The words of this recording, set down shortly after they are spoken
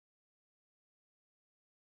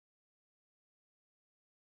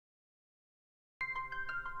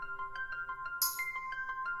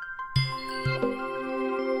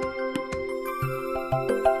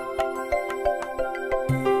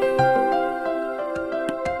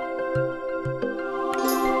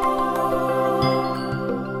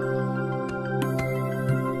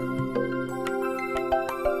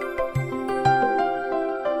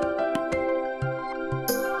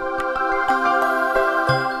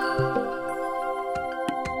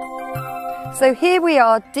So here we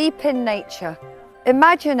are, deep in nature.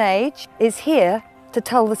 ImaginAge is here to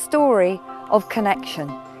tell the story of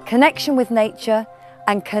connection. Connection with nature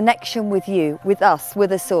and connection with you, with us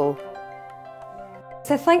all.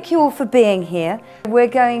 So thank you all for being here. We're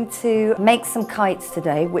going to make some kites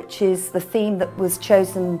today, which is the theme that was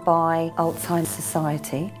chosen by Alzheimer's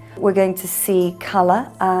Society. We're going to see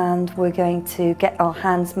colour and we're going to get our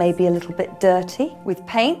hands maybe a little bit dirty with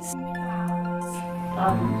paints.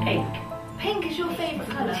 Pink. Pink is your favourite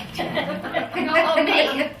colour? Oh,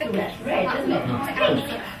 me! That's red, isn't it?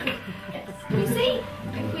 Pink. You see?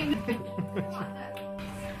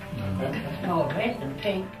 Oh, red and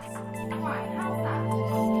pink. Right, how's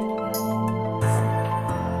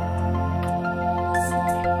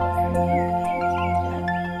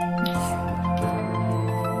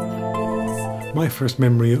that? My first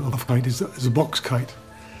memory of a kite is a box kite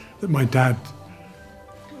that my dad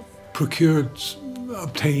procured,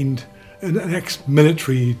 obtained an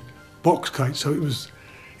ex-military box kite. So it was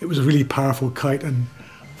a really powerful kite, and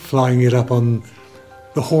flying it up on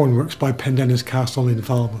the Hornworks by Pendennis Castle in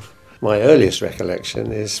Falmouth. My earliest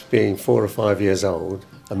recollection is being 4 or 5 years old,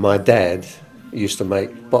 and my dad used to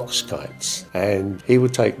make box kites, and he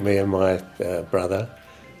would take me and my brother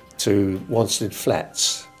to Wanstead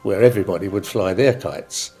Flats, where everybody would fly their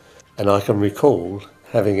kites. And I can recall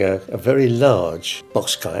having a very large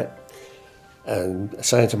box kite and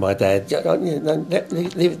saying to my dad,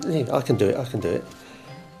 leave, I can do it.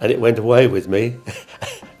 And it went away with me.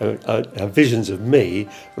 I have visions of me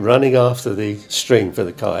running after the string for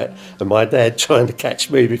the kite and my dad trying to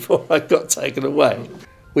catch me before I got taken away.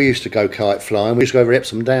 We used to go kite flying. We used to go over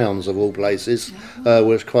Epsom Downs, of all places, which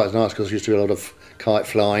was quite nice because we used to do a lot of kite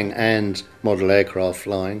flying and model aircraft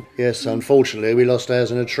flying. Yes, unfortunately, we lost ours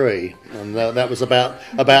in a tree, and that was about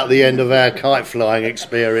the end of our kite flying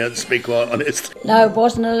experience, to be quite honest. No,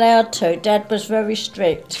 wasn't allowed to. Dad was very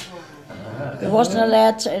strict. He wasn't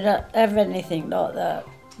allowed to have anything like that.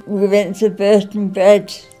 We went to Burton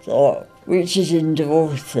Bed, which is in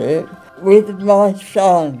Dorset, with my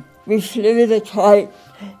son. We flew the kite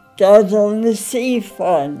down on the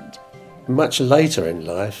seafront. Much later in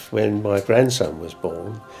life, when my grandson was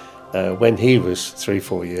born, when he was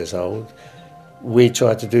 3-4 years old, we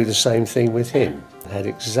tried to do the same thing with him. Had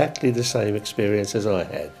exactly the same experience as I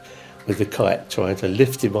had, with the kite trying to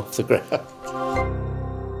lift him off the ground.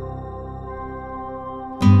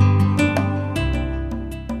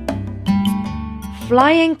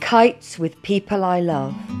 Flying kites with people I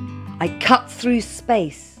love. I cut through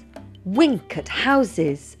space, wink at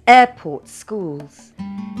houses, airports, schools,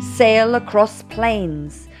 sail across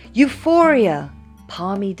plains, euphoria,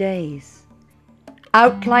 palmy days.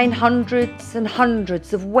 Outline hundreds and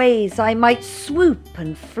hundreds of ways I might swoop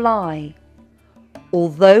and fly.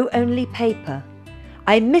 Although only paper,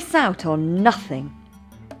 I miss out on nothing.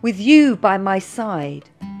 With you by my side,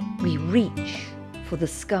 we reach for the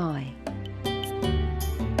sky.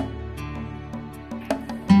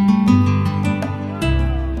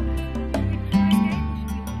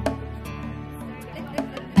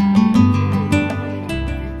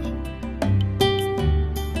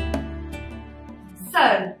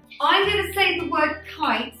 So, I'm going to say the word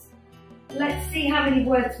kite. Let's see how many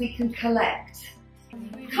words we can collect.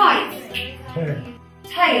 Kite.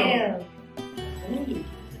 Tail.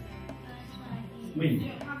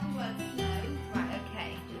 Wind. Right,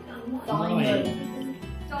 okay. Diamond.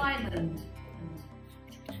 Diamond.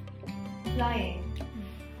 Flying.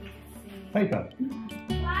 Paper.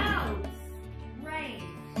 Clouds. Rain.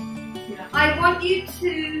 I want you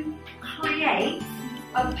to create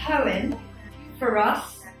a poem for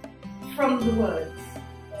us from the words.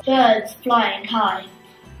 Birds flying high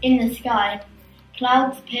in the sky,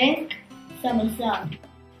 clouds pink, summer sun.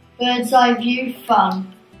 Bird's eye view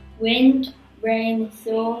fun, wind, rain,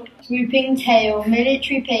 sword, swooping tail,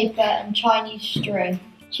 military paper and Chinese string.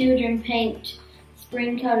 Children paint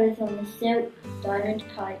spring colours on the silk, diamond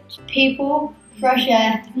kite. People, fresh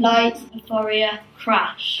air, light, euphoria,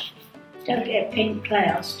 crash. Don't get pink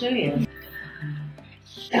clouds, do you?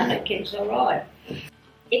 I think it's alright.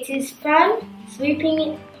 It is fun,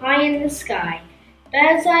 swooping high in the sky,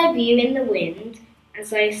 bird's eye view in the wind,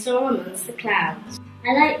 as I soar amongst the clouds.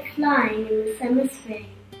 I like flying in the summer spring.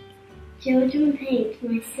 Children paint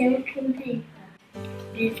my silken paper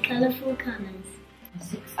with colourful colours.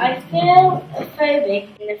 I feel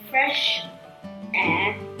phobic in the fresh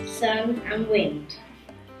air, sun and wind.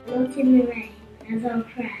 Not in the rain, as I'll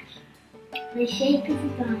crash. My shape is a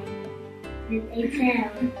vine with a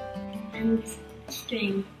tail and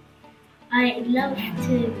string. I love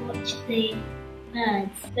to watch the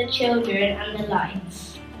birds, the children and the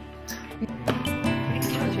lights.